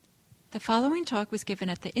The following talk was given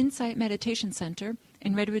at the Insight Meditation Center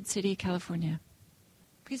in Redwood City, California.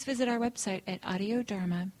 Please visit our website at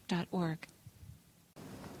audiodharma.org.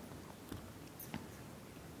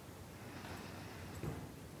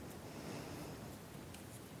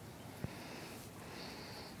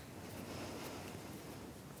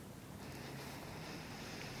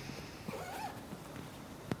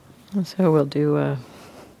 So we'll do a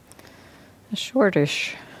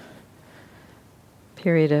shortish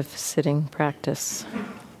period of sitting practice,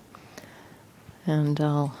 and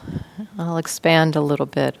I'll expand a little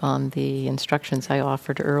bit on the instructions I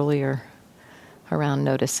offered earlier around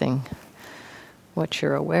noticing what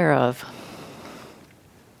you're aware of.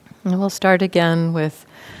 And we'll start again with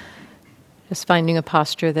just finding a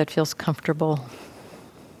posture that feels comfortable.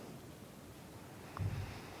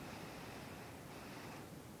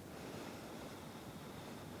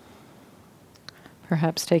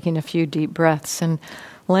 Perhaps taking a few deep breaths and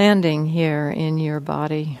landing here in your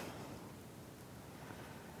body.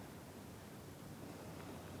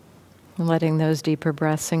 And letting those deeper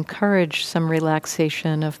breaths encourage some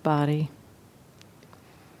relaxation of body.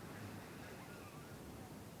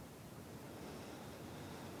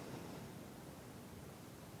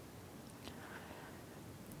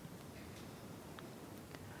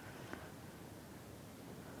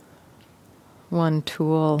 One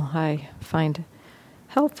tool I find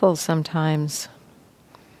helpful sometimes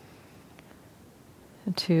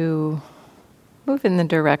to move in the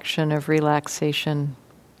direction of relaxation.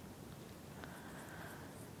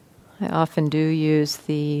 I often do use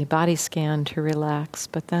the body scan to relax,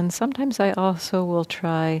 but then sometimes I also will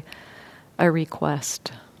try a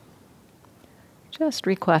request. Just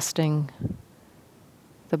requesting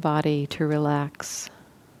the body to relax.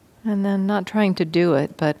 And then not trying to do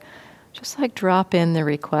it, but just like drop in the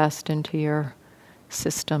request into your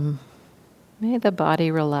system. May the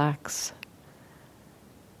body relax.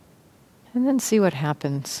 And then see what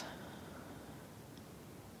happens.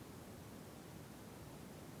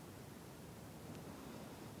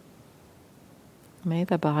 May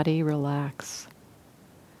the body relax.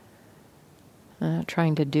 Not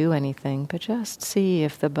trying to do anything, but just see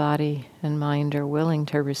if the body and mind are willing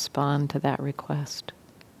to respond to that request.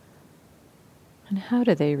 And how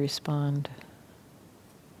do they respond?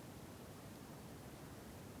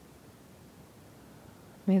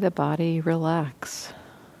 May the body relax.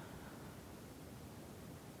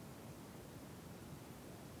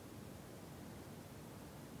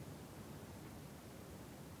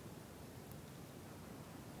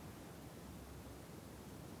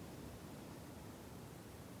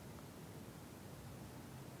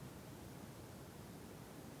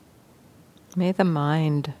 May the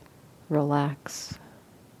mind relax.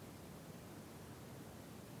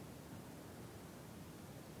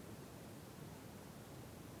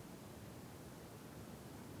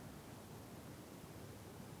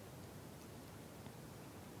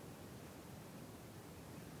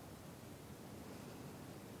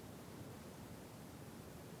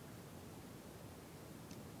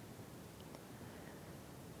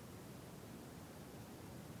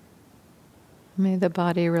 May the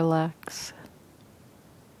body relax.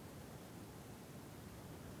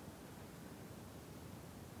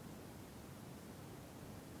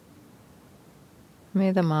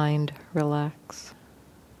 May the mind relax.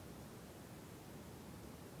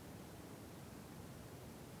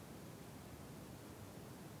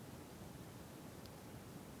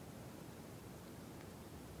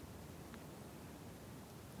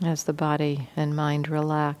 As the body and mind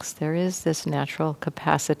relax, there is this natural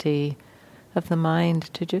capacity of the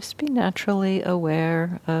mind to just be naturally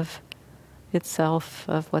aware of itself,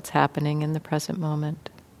 of what's happening in the present moment.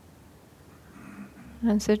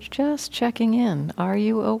 And so just checking in, are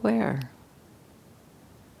you aware?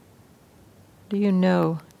 Do you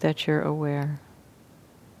know that you're aware?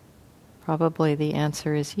 Probably the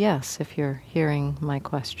answer is yes if you're hearing my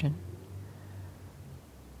question.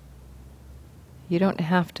 You don't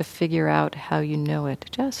have to figure out how you know it.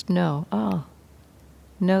 Just know,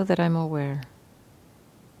 know that I'm aware.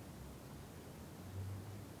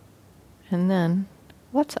 And then,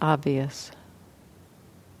 what's obvious?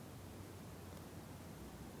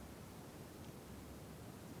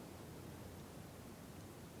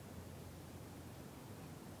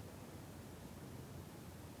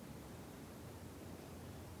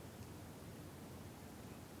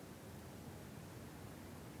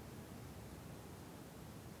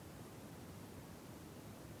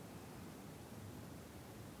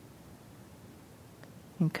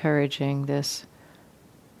 Encouraging this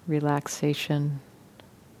relaxation.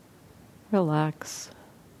 Relax.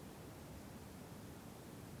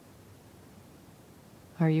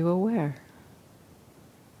 Are you aware?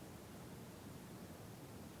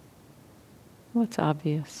 What's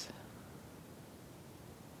obvious?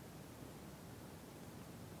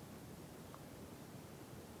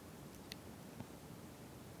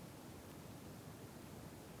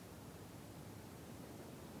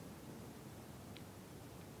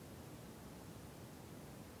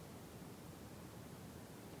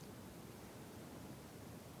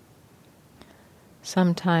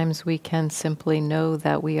 Sometimes we can simply know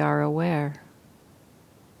that we are aware,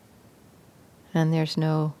 and there's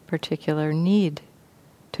no particular need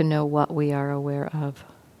to know what we are aware of.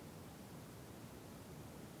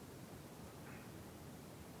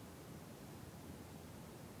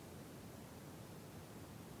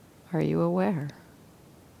 Are you aware?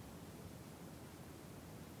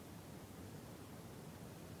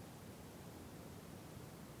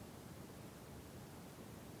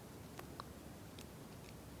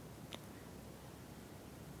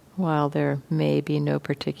 While there may be no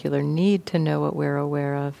particular need to know what we're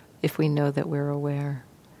aware of, if we know that we're aware,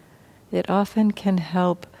 it often can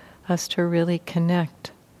help us to really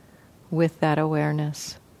connect with that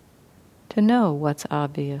awareness, to know what's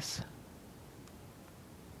obvious.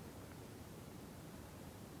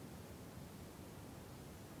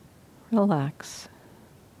 Relax.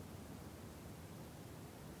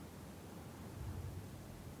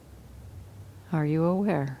 Are you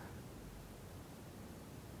aware?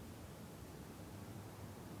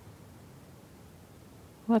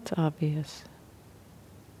 What's obvious?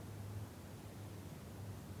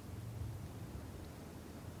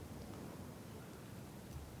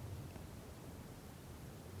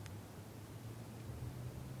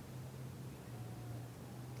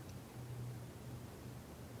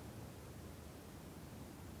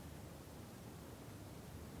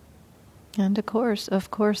 And of course,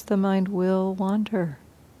 the mind will wander.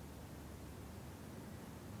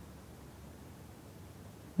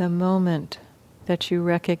 The moment that you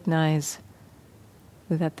recognize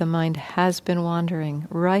that the mind has been wandering,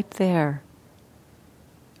 right there,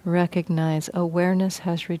 recognize awareness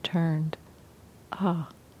has returned. Ah,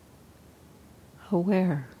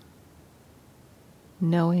 aware,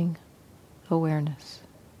 knowing awareness.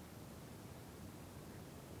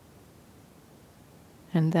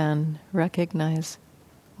 And then recognize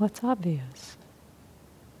what's obvious.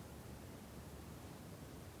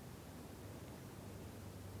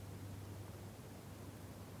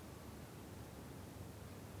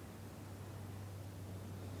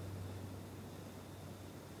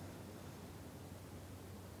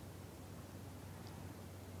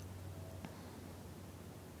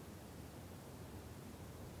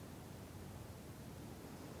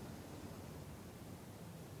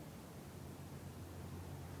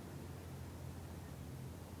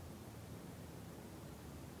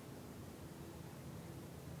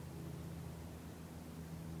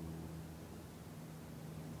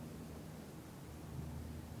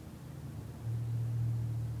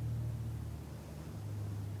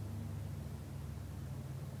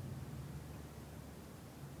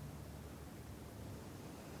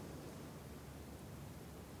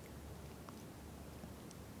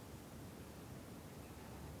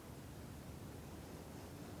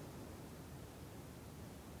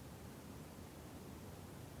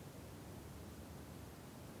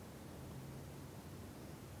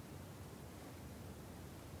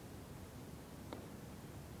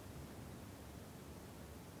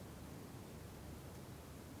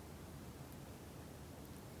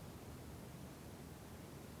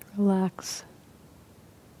 Relax.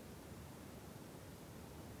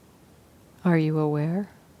 Are you aware?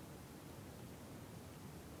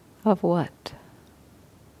 Of what?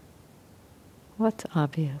 What's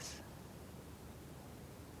obvious?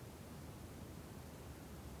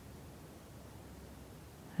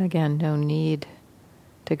 Again, no need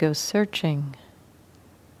to go searching.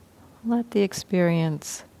 Let the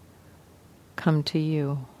experience come to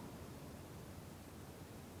you.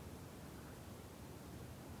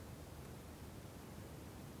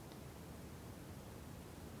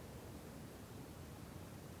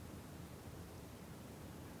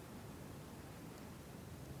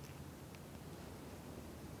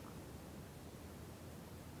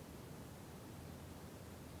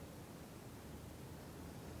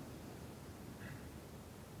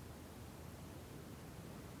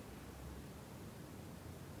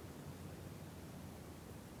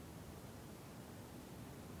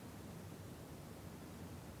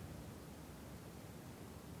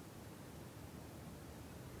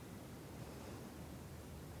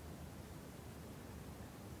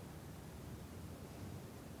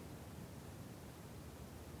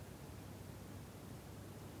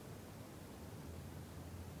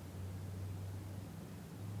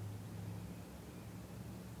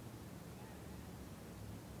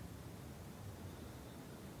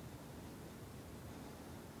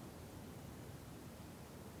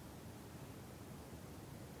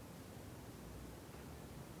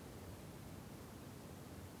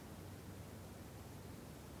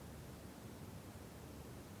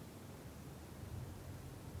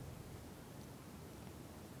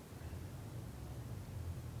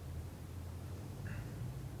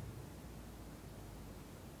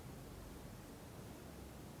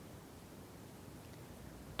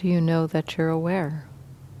 Do you know that you're aware?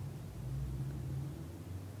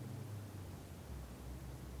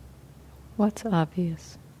 What's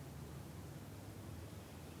obvious?